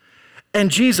 And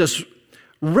Jesus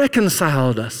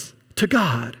reconciled us to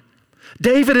God.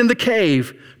 David in the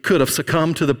cave could have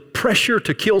succumbed to the pressure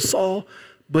to kill Saul,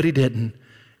 but he didn't.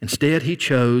 Instead, he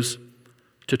chose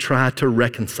to try to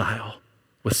reconcile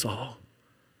with Saul.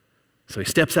 So he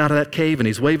steps out of that cave and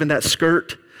he's waving that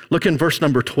skirt. Look in verse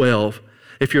number 12.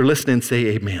 If you're listening, say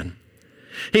amen.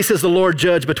 He says, the Lord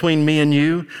judge between me and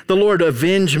you. The Lord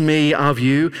avenge me of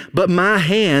you, but my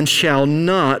hand shall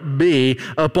not be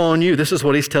upon you. This is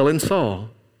what he's telling Saul.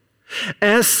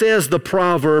 As says the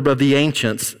proverb of the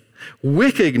ancients,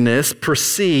 wickedness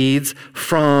proceeds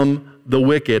from the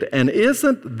wicked. And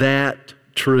isn't that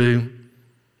true?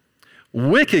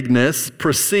 Wickedness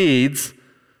proceeds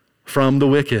from the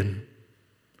wicked.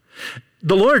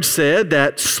 The Lord said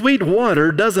that sweet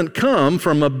water doesn't come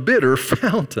from a bitter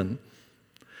fountain.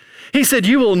 He said,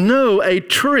 you will know a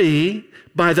tree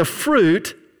by the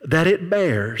fruit that it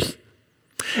bears.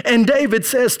 And David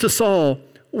says to Saul,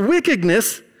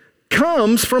 wickedness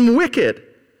comes from wicked.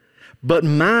 But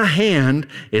my hand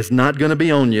is not going to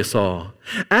be on you, Saul.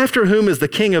 After whom is the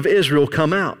king of Israel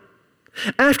come out?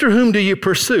 After whom do you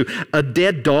pursue? A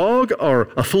dead dog or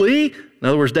a flea? In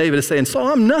other words, David is saying, Saul,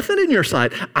 I'm nothing in your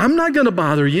sight. I'm not going to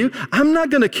bother you. I'm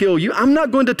not going to kill you. I'm not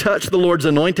going to touch the Lord's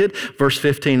anointed. Verse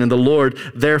 15, and the Lord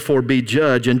therefore be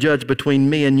judge and judge between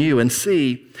me and you and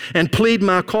see and plead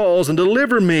my cause and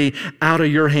deliver me out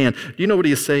of your hand. Do you know what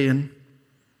he is saying?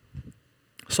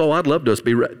 Saul, I'd love us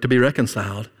to be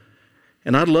reconciled.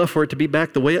 And I'd love for it to be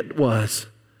back the way it was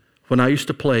when I used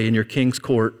to play in your king's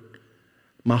court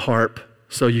my harp,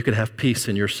 so you could have peace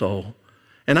in your soul.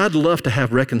 And I'd love to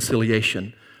have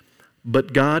reconciliation.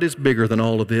 But God is bigger than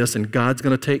all of this, and God's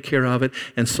going to take care of it.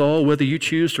 And Saul, whether you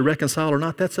choose to reconcile or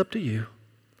not, that's up to you.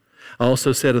 I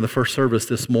also said in the first service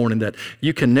this morning that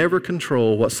you can never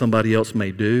control what somebody else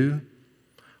may do,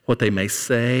 what they may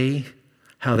say,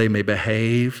 how they may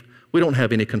behave. We don't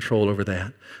have any control over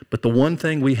that. But the one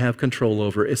thing we have control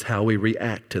over is how we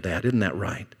react to that. Isn't that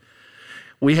right?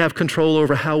 We have control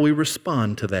over how we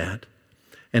respond to that.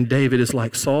 And David is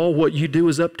like, Saul, what you do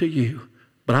is up to you.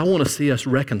 But I want to see us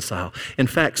reconcile. In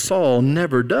fact, Saul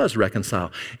never does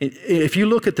reconcile. If you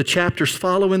look at the chapters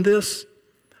following this,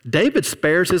 David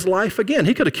spares his life again.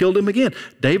 He could have killed him again.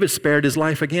 David spared his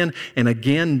life again, and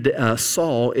again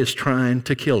Saul is trying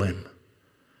to kill him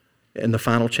in the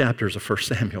final chapters of 1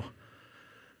 Samuel.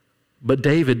 But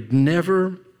David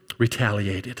never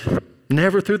retaliated,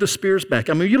 never threw the spears back.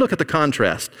 I mean, you look at the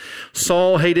contrast.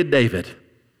 Saul hated David.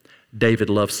 David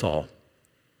loved Saul.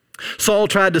 Saul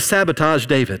tried to sabotage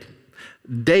David.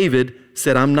 David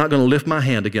said, I'm not going to lift my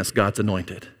hand against God's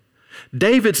anointed.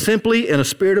 David simply, in a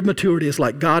spirit of maturity, is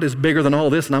like, God is bigger than all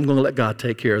this, and I'm going to let God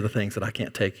take care of the things that I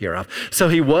can't take care of. So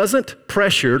he wasn't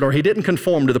pressured, or he didn't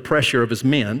conform to the pressure of his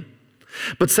men.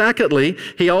 But secondly,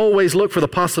 he always looked for the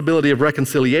possibility of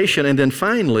reconciliation. And then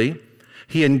finally,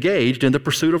 he engaged in the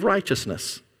pursuit of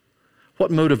righteousness. What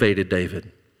motivated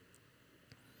David?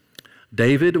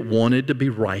 David wanted to be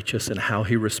righteous in how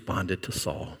he responded to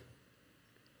Saul.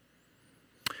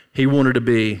 He wanted to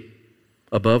be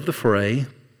above the fray,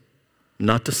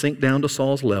 not to sink down to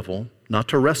Saul's level, not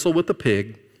to wrestle with the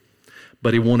pig,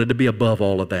 but he wanted to be above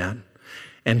all of that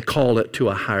and call it to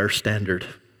a higher standard.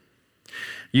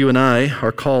 You and I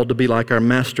are called to be like our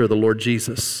master, the Lord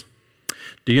Jesus.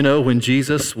 Do you know when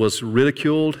Jesus was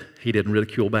ridiculed, he didn't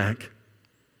ridicule back?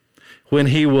 When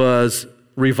he was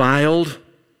reviled,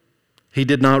 he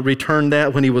did not return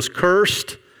that. When he was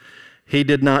cursed, he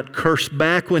did not curse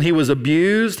back. When he was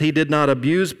abused, he did not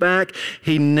abuse back.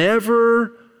 He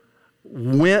never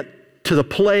went to the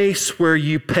place where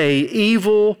you pay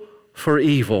evil for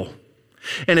evil.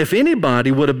 And if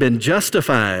anybody would have been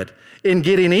justified in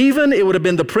getting even, it would have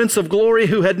been the Prince of Glory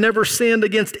who had never sinned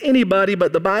against anybody.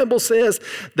 But the Bible says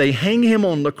they hang him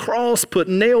on the cross, put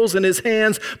nails in his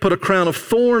hands, put a crown of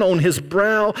thorn on his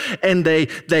brow, and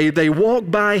they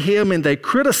walk by him and they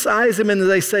criticize him and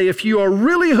they say, if you are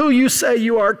really who you say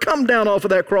you are, come down off of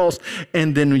that cross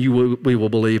and then we will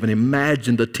believe. And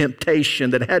imagine the temptation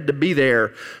that had to be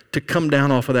there to come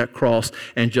down off of that cross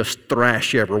and just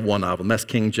thrash every one of them. That's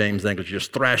King James English,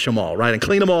 just thrash them all, right? And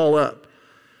clean them all up.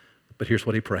 But here's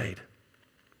what he prayed.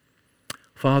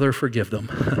 Father, forgive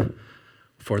them,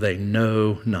 for they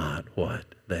know not what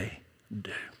they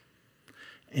do.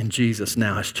 And Jesus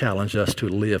now has challenged us to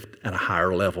live at a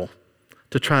higher level,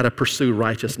 to try to pursue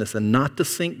righteousness and not to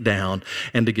sink down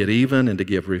and to get even and to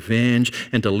give revenge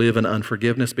and to live in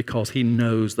unforgiveness, because he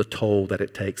knows the toll that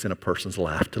it takes in a person's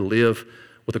life to live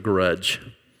with a grudge.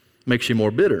 Makes you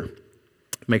more bitter,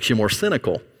 makes you more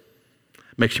cynical,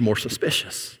 makes you more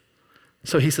suspicious.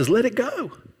 So he says, let it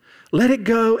go. Let it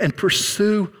go and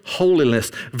pursue holiness.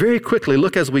 Very quickly,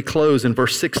 look as we close in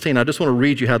verse 16. I just want to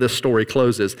read you how this story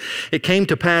closes. It came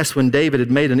to pass when David had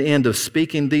made an end of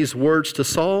speaking these words to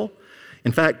Saul.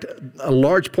 In fact, a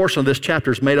large portion of this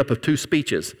chapter is made up of two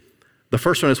speeches. The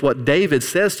first one is what David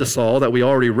says to Saul that we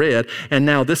already read, and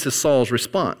now this is Saul's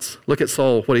response. Look at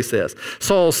Saul, what he says.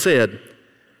 Saul said,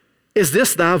 is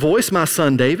this thy voice, my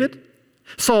son David?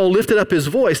 Saul lifted up his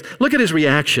voice. Look at his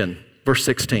reaction. Verse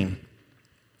 16,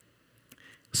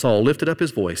 Saul lifted up his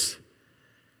voice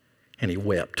and he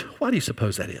wept. Why do you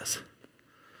suppose that is?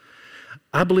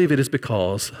 I believe it is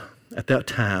because at that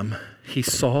time he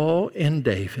saw in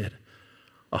David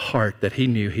a heart that he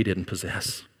knew he didn't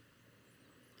possess.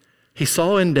 He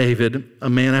saw in David a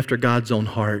man after God's own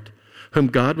heart, whom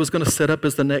God was going to set up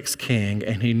as the next king,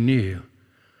 and he knew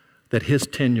that his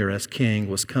tenure as king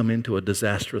was coming to a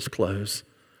disastrous close.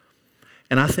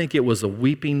 And I think it was a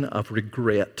weeping of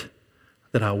regret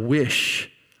that I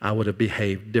wish I would have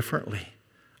behaved differently.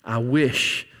 I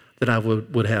wish that I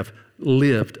would have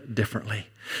lived differently.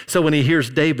 So when he hears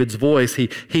David's voice,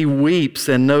 he weeps,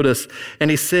 and notice,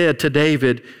 and he said to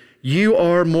David, you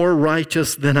are more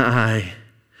righteous than I,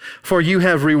 for you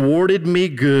have rewarded me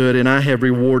good, and I have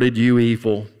rewarded you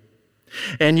evil.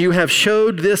 And you have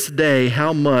showed this day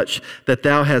how much that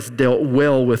thou hast dealt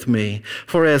well with me.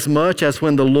 For as much as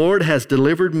when the Lord has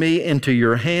delivered me into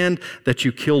your hand, that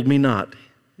you killed me not.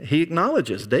 He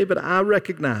acknowledges, David, I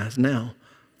recognize now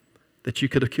that you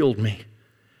could have killed me.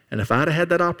 And if I'd have had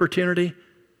that opportunity,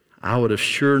 I would have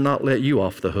sure not let you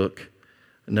off the hook.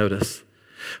 Notice,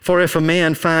 For if a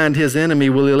man find his enemy,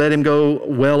 will he let him go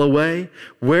well away?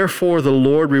 Wherefore the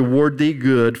Lord reward thee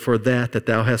good for that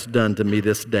thou hast done to me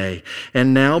this day.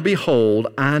 And now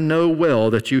behold, I know well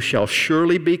that you shall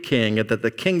surely be king, and that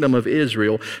the kingdom of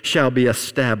Israel shall be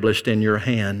established in your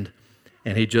hand.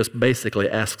 And he just basically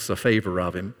asks a favor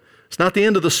of him. It's not the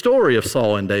end of the story of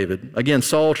Saul and David. Again,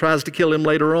 Saul tries to kill him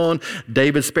later on.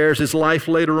 David spares his life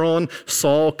later on.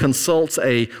 Saul consults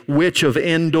a witch of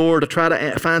Endor to try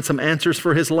to find some answers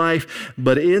for his life.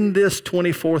 But in this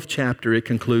 24th chapter, it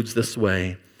concludes this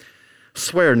way.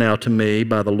 Swear now to me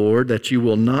by the Lord that you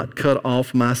will not cut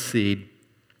off my seed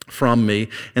from me,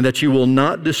 and that you will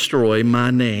not destroy my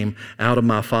name out of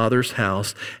my father's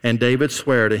house. And David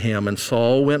sware to him, and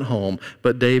Saul went home,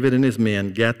 but David and his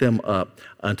men gat them up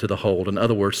unto the hold. In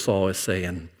other words, Saul is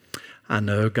saying, I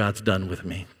know God's done with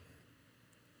me.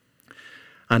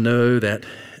 I know that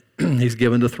he's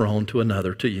given the throne to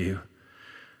another, to you.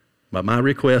 But my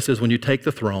request is when you take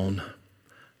the throne,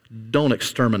 don't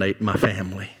exterminate my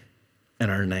family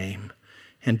and our name.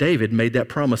 And David made that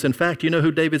promise. In fact, you know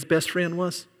who David's best friend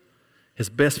was? His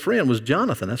best friend was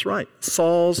Jonathan, that's right,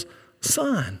 Saul's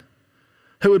son,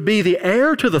 who would be the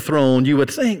heir to the throne, you would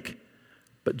think.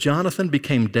 But Jonathan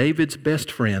became David's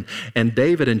best friend, and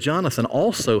David and Jonathan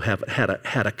also had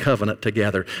a covenant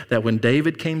together that when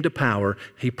David came to power,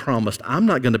 he promised, I'm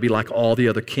not going to be like all the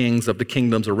other kings of the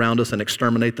kingdoms around us and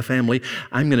exterminate the family.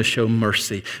 I'm going to show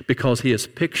mercy, because he is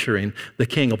picturing the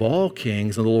King of all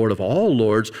kings and the Lord of all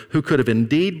lords, who could have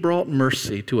indeed brought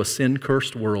mercy to a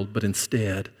sin-cursed world, but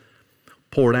instead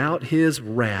poured out his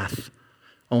wrath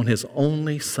on his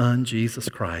only Son, Jesus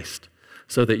Christ,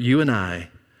 so that you and I,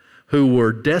 who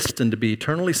were destined to be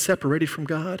eternally separated from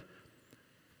God,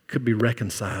 could be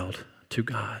reconciled to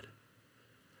God.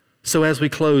 So as we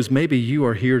close, maybe you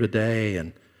are here today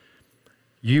and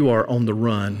you are on the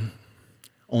run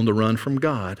from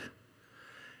God.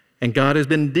 And God has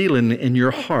been dealing in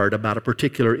your heart about a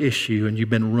particular issue and you've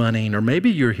been running. Or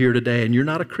maybe you're here today and you're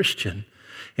not a Christian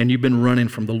and you've been running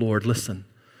from the Lord. Listen,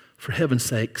 for heaven's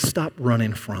sake, stop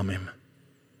running from him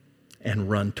and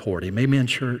run toward him. Amen,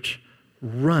 church?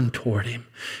 Run toward him.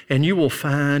 And you will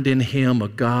find in him a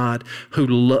God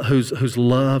whose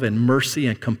love and mercy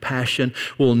and compassion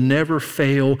will never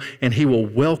fail, and he will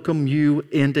welcome you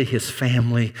into his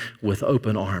family with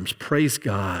open arms. Praise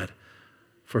God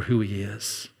for who he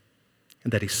is,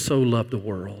 and that he so loved the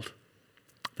world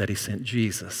that he sent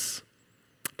Jesus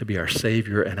to be our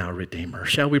Savior and our Redeemer.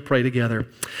 Shall we pray together?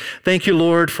 Thank you,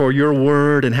 Lord, for your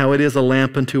word and how it is a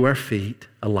lamp unto our feet,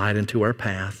 a light unto our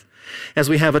path. As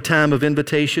we have a time of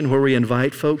invitation where we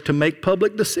invite folk to make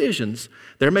public decisions,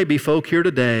 there may be folk here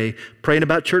today praying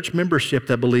about church membership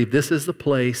that believe this is the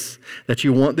place that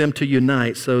you want them to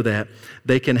unite so that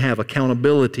they can have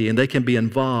accountability and they can be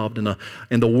involved in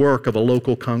the work of a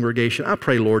local congregation. I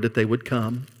pray, Lord, that they would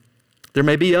come. There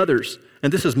may be others,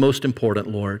 and this is most important,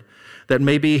 Lord, that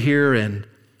may be here and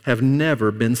have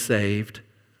never been saved.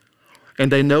 And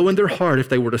they know in their heart if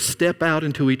they were to step out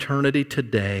into eternity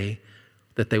today,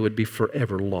 that they would be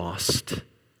forever lost.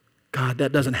 God,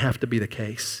 that doesn't have to be the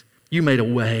case. You made a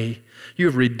way. You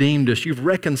have redeemed us. You've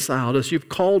reconciled us. You've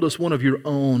called us one of your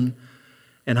own.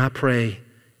 And I pray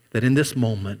that in this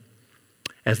moment,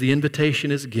 as the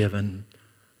invitation is given,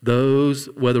 those,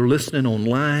 whether listening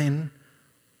online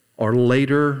or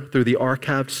later through the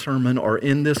archived sermon or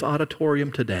in this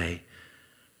auditorium today,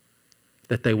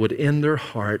 that they would in their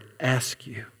heart ask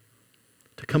you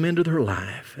to come into their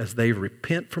life as they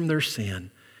repent from their sin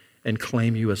and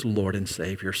claim you as Lord and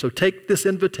Savior. So take this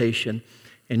invitation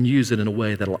and use it in a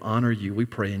way that will honor you. We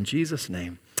pray in Jesus'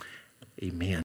 name, amen.